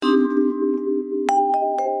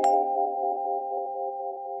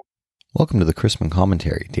Welcome to the Chrisman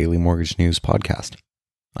Commentary Daily Mortgage News Podcast.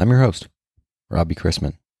 I'm your host, Robbie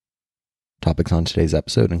Chrisman. Topics on today's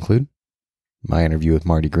episode include my interview with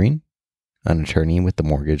Marty Green, an attorney with the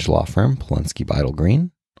mortgage law firm Polunsky Beidel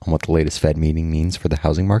Green, on what the latest Fed meeting means for the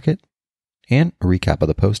housing market, and a recap of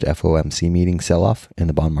the post-FOMC meeting sell-off in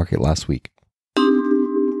the bond market last week.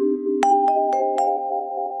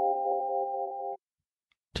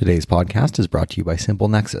 Today's podcast is brought to you by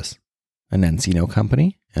SimpleNexus, an nCino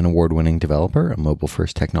company, an award-winning developer of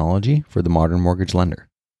mobile-first technology for the modern mortgage lender.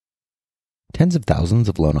 Tens of thousands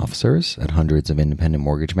of loan officers at hundreds of independent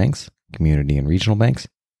mortgage banks, community and regional banks,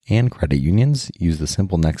 and credit unions use the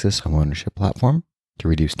SimpleNexus homeownership platform to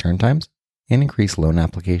reduce turn times and increase loan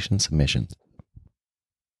application submissions.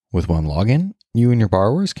 With one login, you and your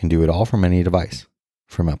borrowers can do it all from any device,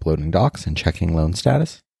 from uploading docs and checking loan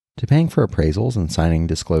status, to paying for appraisals and signing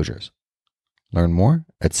disclosures. Learn more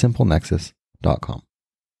at simplenexus.com.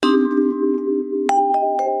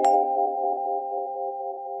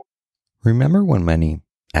 Remember when many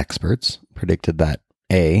experts predicted that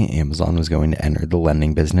A, Amazon was going to enter the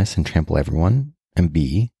lending business and trample everyone, and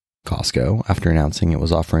B, Costco, after announcing it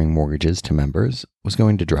was offering mortgages to members, was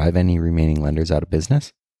going to drive any remaining lenders out of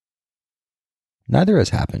business? Neither has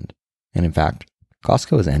happened, and in fact,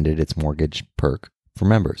 Costco has ended its mortgage perk for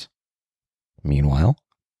members. Meanwhile,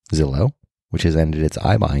 Zillow, which has ended its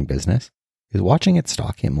iBuying business, is watching its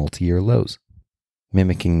stock hit multi-year lows,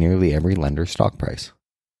 mimicking nearly every lender's stock price.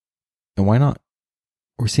 And why not?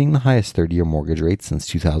 We're seeing the highest 30-year mortgage rate since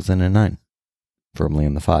 2009, firmly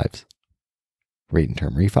in the fives. Rate and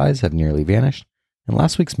term refis have nearly vanished, and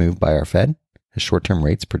last week's move by our Fed has short-term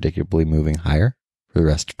rates predictably moving higher for the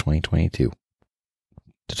rest of 2022.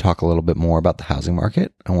 To talk a little bit more about the housing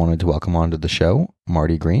market, I wanted to welcome onto the show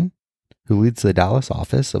Marty Green, who leads the Dallas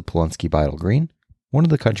office of Polunsky Beidel Green, one of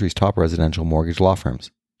the country's top residential mortgage law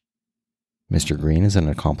firms. Mr. Green is an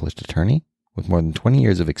accomplished attorney with more than 20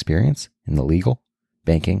 years of experience in the legal,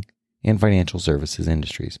 banking, and financial services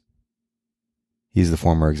industries. He's the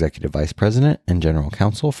former executive vice president and general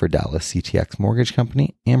counsel for Dallas CTX Mortgage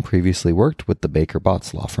Company and previously worked with the Baker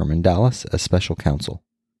Botts law firm in Dallas as special counsel.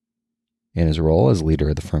 In his role as leader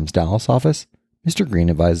of the firm's Dallas office, Mr. Green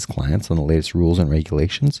advises clients on the latest rules and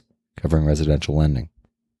regulations covering residential lending.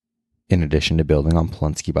 In addition to building on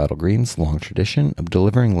Polunsky Beidel Green's long tradition of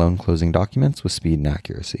delivering loan closing documents with speed and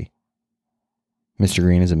accuracy. Mr.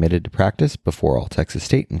 Green is admitted to practice before all Texas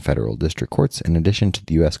state and federal district courts in addition to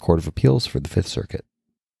the U.S. Court of Appeals for the Fifth Circuit.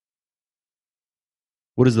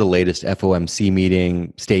 What does the latest FOMC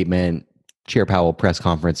meeting, statement, Chair Powell press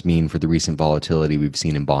conference mean for the recent volatility we've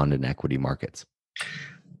seen in bond and equity markets?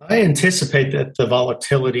 I anticipate that the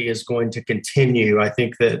volatility is going to continue. I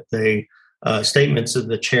think that the statements of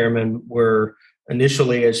the chairman were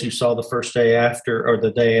initially, as you saw the first day after, or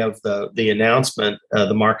the day of the announcement,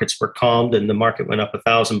 the markets were calmed and the market went up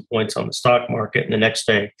 1,000 points on the stock market. And the next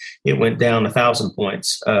day it went down 1,000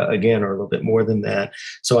 points again, or a little bit more than that.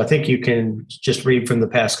 So I think you can just read from the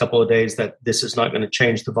past couple of days that this is not going to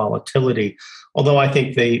change the volatility. Although I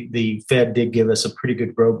think the Fed did give us a pretty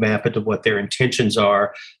good roadmap into what their intentions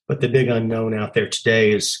are. But the big unknown out there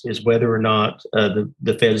today is whether or not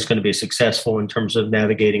the Fed is going to be successful in terms of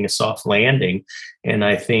navigating a soft landing. And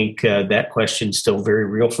I think that question is still very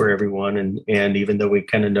real for everyone. And even though we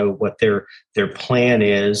kind of know what their plan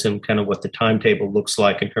is and kind of what the timetable looks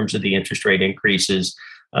like in terms of the interest rate increases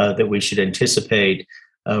that we should anticipate,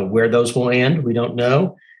 where those will end, we don't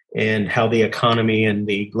know. And how the economy and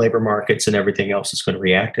the labor markets and everything else is going to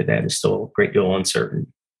react to that is still a great deal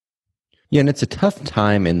uncertain. Yeah, and it's a tough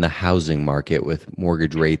time in the housing market with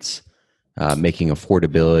mortgage rates making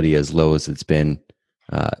affordability as low as it's been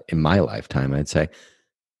in my lifetime, I'd say.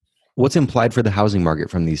 What's implied for the housing market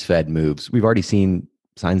from these Fed moves? We've already seen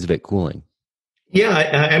signs of it cooling.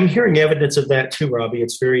 Yeah, I'm hearing evidence of that too, Robbie.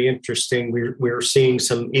 It's very interesting. We're seeing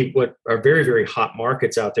some what are very, very hot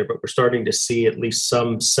markets out there, but we're starting to see at least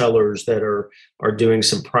some sellers that are doing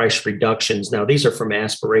some price reductions. Now, these are from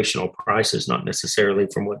aspirational prices, not necessarily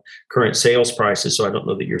from what current sales prices. So I don't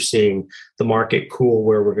know that you're seeing the market cool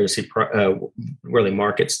where we're going to see really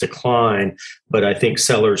markets decline. But I think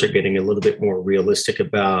sellers are getting a little bit more realistic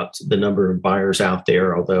about the number of buyers out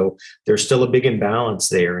there, although there's still a big imbalance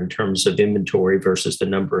there in terms of inventory versus the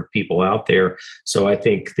number of people out there. So I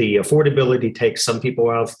think the affordability takes some people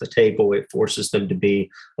out of the table. It forces them to be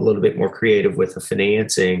a little bit more creative with the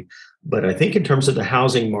financing. But I think in terms of the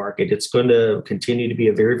housing market, it's going to continue to be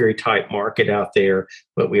a very, very tight market out there.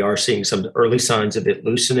 But we are seeing some early signs of it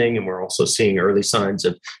loosening. And we're also seeing early signs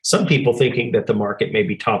of some people thinking that the market may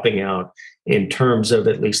be topping out in terms of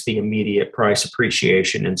at least the immediate price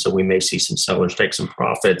appreciation. And so we may see some sellers take some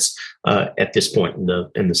profits at this point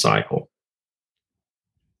in the cycle.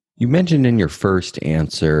 You mentioned in your first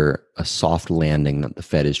answer a soft landing that the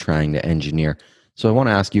Fed is trying to engineer. So I want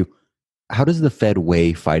to ask you, how does the Fed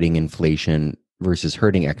weigh fighting inflation versus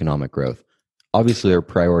hurting economic growth? Obviously, they're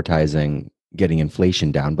prioritizing getting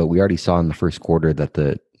inflation down, but we already saw in the first quarter that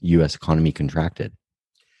the U.S. economy contracted.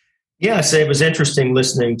 Yes, it was interesting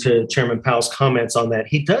listening to Chairman Powell's comments on that.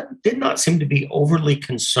 He did not seem to be overly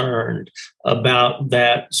concerned about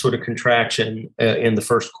that sort of contraction in the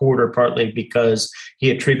first quarter, partly because he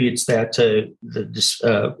attributes that to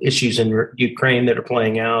the issues in Ukraine that are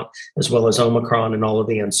playing out, as well as Omicron and all of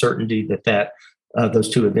the uncertainty that those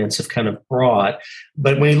two events have kind of brought.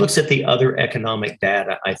 But when he looks at the other economic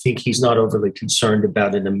data, I think he's not overly concerned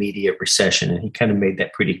about an immediate recession. And he kind of made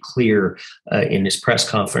that pretty clear in his press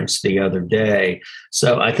conference the other day.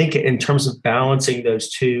 So I think in terms of balancing those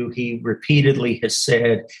two, he repeatedly has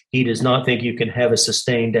said he does not think you can have a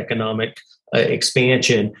sustained economic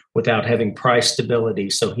expansion without having price stability.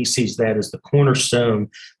 So he sees that as the cornerstone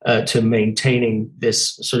to maintaining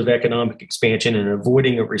this sort of economic expansion and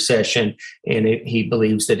avoiding a recession. And he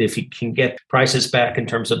believes that if he can get prices back in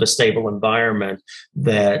terms of a stable environment,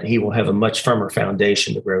 that he will have a much firmer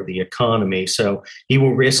foundation to grow the economy. So he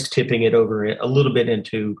will risk tipping it over a little bit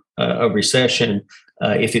into a recession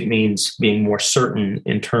if it means being more certain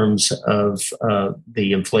in terms of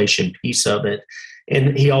the inflation piece of it.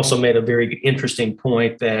 And he also made a very interesting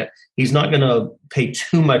point that he's not going to pay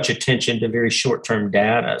too much attention to very short-term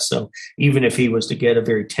data. So even if he was to get a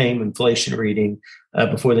very tame inflation reading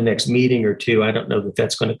before the next meeting or two, I don't know that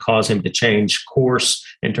that's going to cause him to change course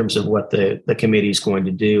in terms of what the committee is going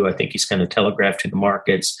to do. I think he's kind of telegraphed to the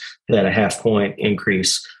markets that a half-point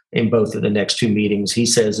increase in both of the next two meetings, he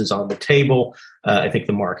says, is on the table. I think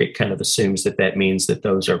the market kind of assumes that means that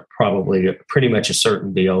those are probably pretty much a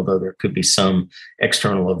certainty, although there could be some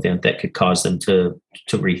external event that could cause them to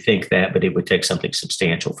rethink that, but it would take something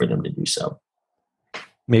substantial for them to do so.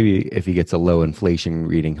 Maybe if he gets a low inflation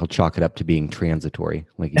reading, he'll chalk it up to being transitory,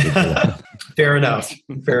 like he did. Fair enough.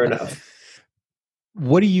 Fair enough.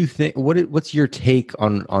 What do you think? What's your take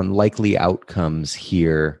on likely outcomes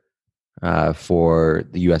here for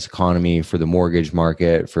the U.S. economy, for the mortgage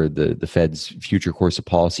market, for the Fed's future course of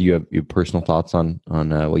policy? You have personal thoughts on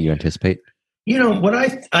what you anticipate? You know, what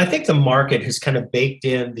I think the market has kind of baked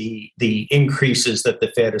in the increases that the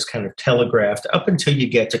Fed has kind of telegraphed up until you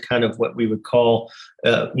get to kind of what we would call,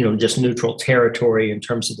 just neutral territory in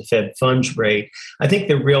terms of the Fed funds rate. I think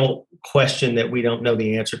the real question that we don't know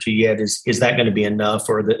the answer to yet is that going to be enough,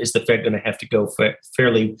 or is the Fed going to have to go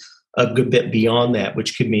fairly a good bit beyond that,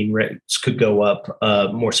 which could mean rates could go up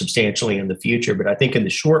more substantially in the future. But I think in the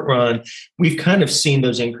short run, we've kind of seen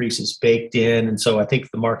those increases baked in. And so I think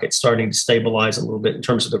the market's starting to stabilize a little bit in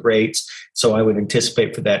terms of the rates. So I would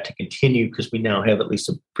anticipate for that to continue because we now have at least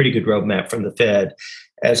a pretty good roadmap from the Fed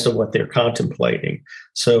as to what they're contemplating.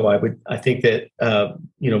 So I think that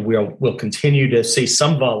we'll continue to see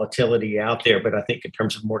some volatility out there, but I think in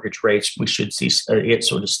terms of mortgage rates, we should see it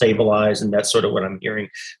sort of stabilize, and that's sort of what I'm hearing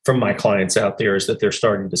from my clients out there is that they're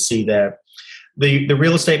starting to see that. The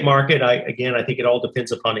real estate market, I think it all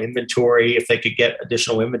depends upon inventory. If they could get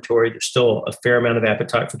additional inventory, there's still a fair amount of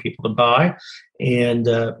appetite for people to buy.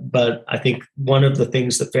 But I think one of the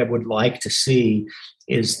things the Fed would like to see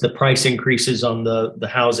is the price increases on the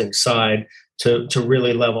housing side to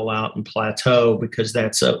really level out and plateau, because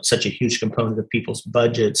that's such a huge component of people's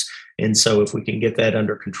budgets. And so if we can get that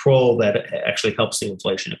under control, that actually helps the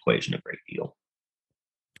inflation equation a great deal.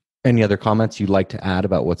 Any other comments you'd like to add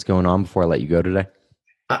about what's going on before I let you go today?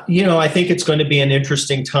 I think it's going to be an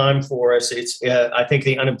interesting time for us. I think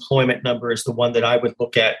the unemployment number is the one that I would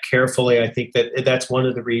look at carefully. I think that's one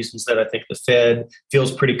of the reasons that I think the Fed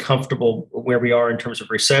feels pretty comfortable where we are in terms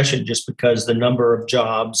of recession, just because the number of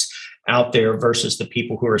jobs out there versus the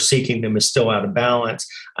people who are seeking them is still out of balance.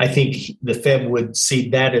 I think the Fed would see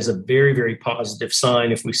that as a very, very positive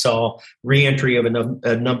sign if we saw reentry of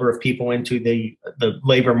a number of people into the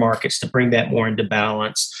labor markets to bring that more into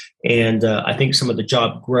balance. And I think some of the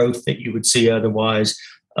job growth that you would see otherwise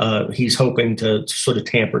he's hoping to sort of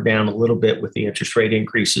tamper down a little bit with the interest rate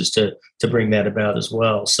increases to bring that about as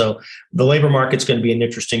well. So the labor market's going to be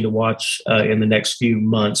interesting to watch in the next few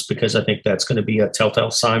months, because I think that's going to be a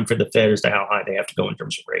telltale sign for the Fed as to how high they have to go in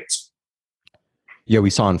terms of rates. Yeah, we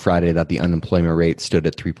saw on Friday that the unemployment rate stood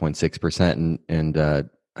at 3.6%, and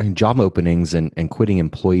I mean, job openings and quitting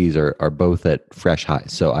employees are both at fresh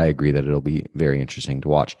highs. So I agree that it'll be very interesting to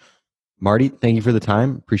watch. Marty, thank you for the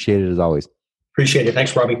time. Appreciate it as always. Appreciate it.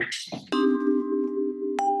 Thanks, Robbie.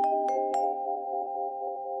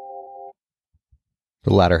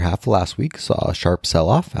 The latter half of last week saw a sharp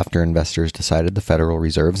sell-off after investors decided the Federal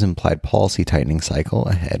Reserve's implied policy tightening cycle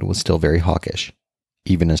ahead was still very hawkish,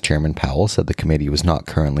 even as Chairman Powell said the committee was not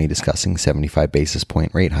currently discussing 75 basis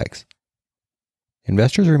point rate hikes.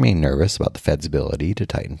 Investors remain nervous about the Fed's ability to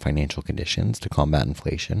tighten financial conditions to combat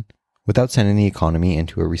inflation without sending the economy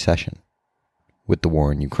into a recession. With the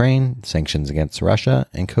war in Ukraine, sanctions against Russia,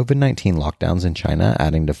 and COVID-19 lockdowns in China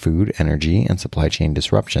adding to food, energy, and supply chain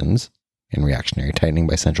disruptions, and reactionary tightening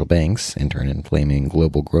by central banks, in turn inflaming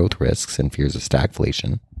global growth risks and fears of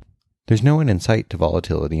stagflation, there's no end in sight to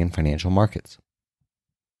volatility in financial markets.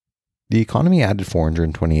 The economy added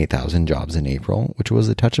 428,000 jobs in April, which was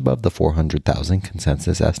a touch above the 400,000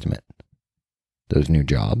 consensus estimate. Those new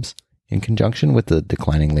jobs, in conjunction with the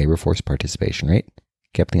declining labor force participation rate,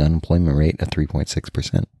 kept the unemployment rate at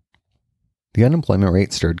 3.6%. The unemployment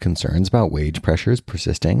rate stirred concerns about wage pressures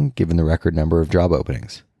persisting given the record number of job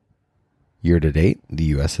openings. Year to date, the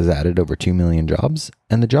U.S. has added over 2 million jobs,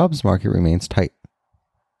 and the jobs market remains tight.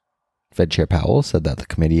 Fed Chair Powell said that the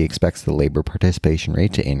committee expects the labor participation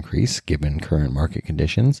rate to increase given current market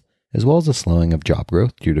conditions, as well as a slowing of job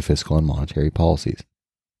growth due to fiscal and monetary policies.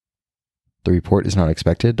 The report is not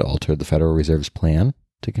expected to alter the Federal Reserve's plan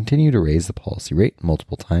to continue to raise the policy rate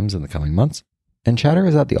multiple times in the coming months, and chatter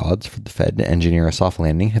is that the odds for the Fed to engineer a soft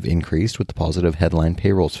landing have increased with the positive headline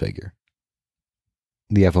payrolls figure.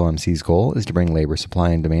 The FOMC's goal is to bring labor supply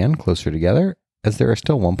and demand closer together, as there are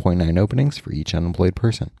still 1.9 openings for each unemployed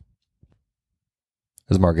person.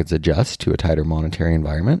 As markets adjust to a tighter monetary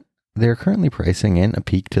environment, they are currently pricing in a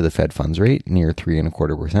peak to the Fed funds rate near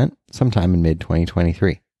 3.25% sometime in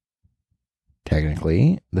mid-2023.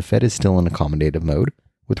 Technically, the Fed is still in accommodative mode,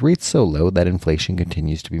 with rates so low that inflation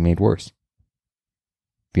continues to be made worse.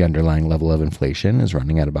 The underlying level of inflation is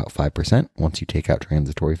running at about 5% once you take out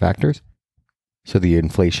transitory factors, so the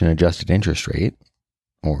inflation-adjusted interest rate,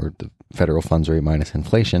 or the federal funds rate minus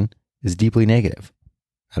inflation, is deeply negative,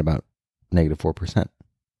 at about negative 4%.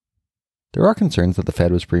 There are concerns that the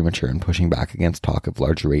Fed was premature in pushing back against talk of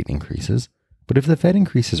larger rate increases, but if the Fed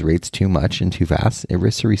increases rates too much and too fast, it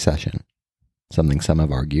risks a recession, something some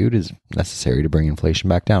have argued is necessary to bring inflation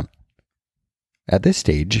back down. At this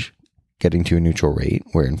stage, getting to a neutral rate,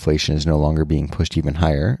 where inflation is no longer being pushed even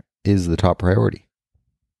higher, is the top priority.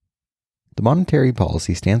 The monetary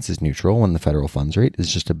policy stance is neutral when the federal funds rate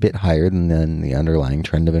is just a bit higher than the underlying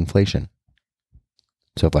trend of inflation.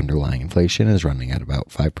 So if underlying inflation is running at about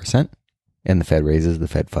 5%, and the Fed raises the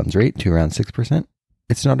Fed funds rate to around 6%,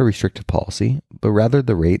 it's not a restrictive policy, but rather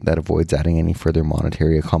the rate that avoids adding any further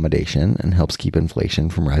monetary accommodation and helps keep inflation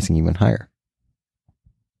from rising even higher.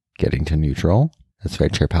 Getting to neutral, as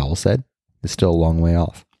Fed Chair Powell said, is still a long way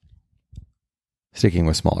off. Sticking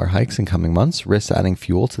with smaller hikes in coming months risks adding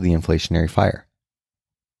fuel to the inflationary fire.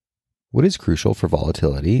 What is crucial for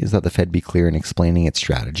volatility is that the Fed be clear in explaining its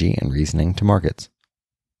strategy and reasoning to markets.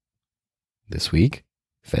 This week,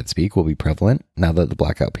 Fed speak will be prevalent now that the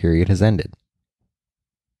blackout period has ended.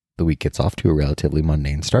 The week gets off to a relatively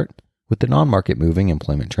mundane start, with the non-market moving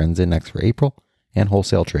employment trends index for April and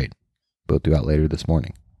wholesale trade, both due out later this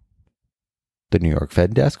morning. The New York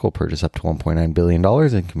Fed desk will purchase up to $1.9 billion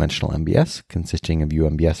in conventional MBS, consisting of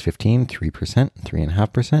UMBS 15, 3% and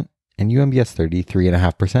 3.5%, and UMBS 30,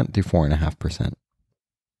 3.5% through 4.5%.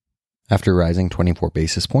 After rising 24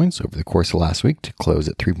 basis points over the course of last week to close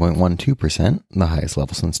at 3.12%, the highest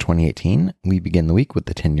level since 2018, we begin the week with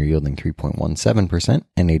the 10-year yielding 3.17%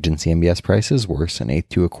 and agency MBS prices worse an eighth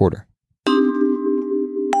to a quarter.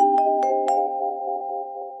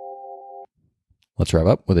 Let's wrap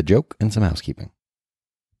up with a joke and some housekeeping.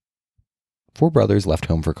 4 brothers left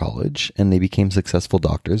home for college, and they became successful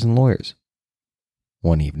doctors and lawyers.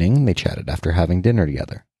 One evening, they chatted after having dinner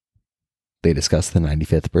together. They discussed the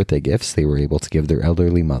 95th birthday gifts they were able to give their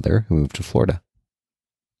elderly mother who moved to Florida.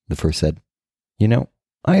 The first said, "You know,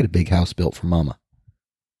 I had a big house built for Mama."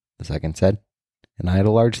 The second said, "And I had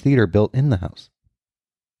a large theater built in the house."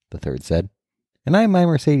 The third said, "And I had my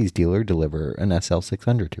Mercedes dealer deliver an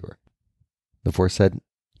SL600 to her." The fourth said,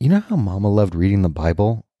 "You know how Mama loved reading the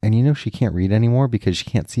Bible, and you know she can't read anymore because she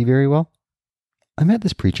can't see very well?" I met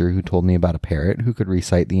this preacher who told me about a parrot who could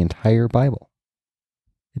recite the entire Bible.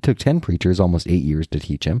 It took 10 preachers almost 8 years to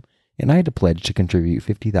teach him, and I had to pledge to contribute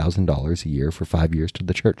 $50,000 a year for 5 years to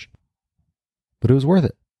the church. But it was worth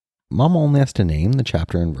it. Mama only has to name the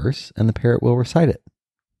chapter and verse, and the parrot will recite it.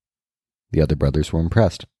 The other brothers were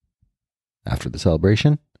impressed. After the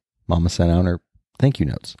celebration, Mama sent out her thank you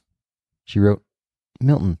notes. She wrote,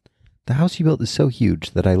 "Milton, the house you built is so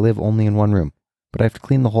huge that I live only in one room, but I have to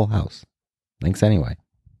clean the whole house. Thanks anyway.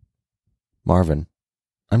 Marvin,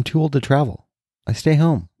 I'm too old to travel. I stay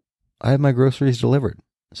home. I have my groceries delivered,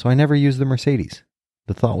 so I never use the Mercedes.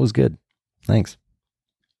 The thought was good. Thanks.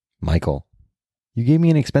 Michael, you gave me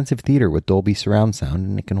an expensive theater with Dolby surround sound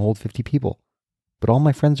and it can hold 50 people, but all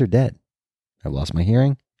my friends are dead. I've lost my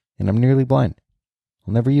hearing and I'm nearly blind.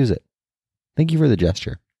 I'll never use it. Thank you for the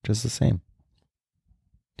gesture, just the same.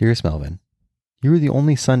 Dearest Melvin, you were the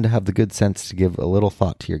only son to have the good sense to give a little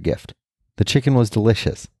thought to your gift. The chicken was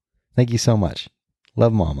delicious. Thank you so much.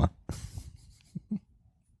 Love, Mama."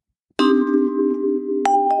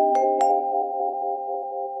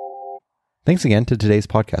 Thanks again to today's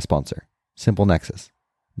podcast sponsor, SimpleNexus,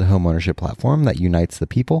 the homeownership platform that unites the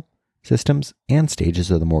people, systems, and stages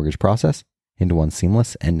of the mortgage process into one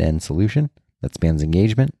seamless end-to-end solution that spans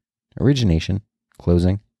engagement, origination,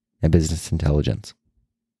 closing, and business intelligence.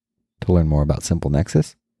 To learn more about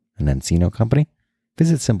SimpleNexus, an nCino company,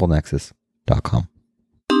 visit simplenexus.com.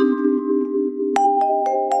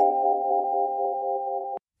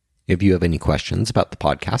 If you have any questions about the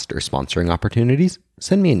podcast or sponsoring opportunities,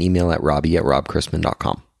 send me an email at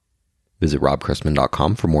robbie@robchrisman.com. Visit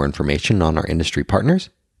robchrisman.com for more information on our industry partners,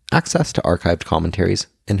 access to archived commentaries,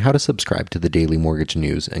 and how to subscribe to the daily mortgage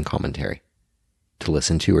news and commentary. To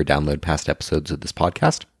listen to or download past episodes of this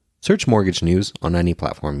podcast, search Mortgage News on any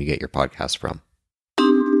platform you get your podcasts from.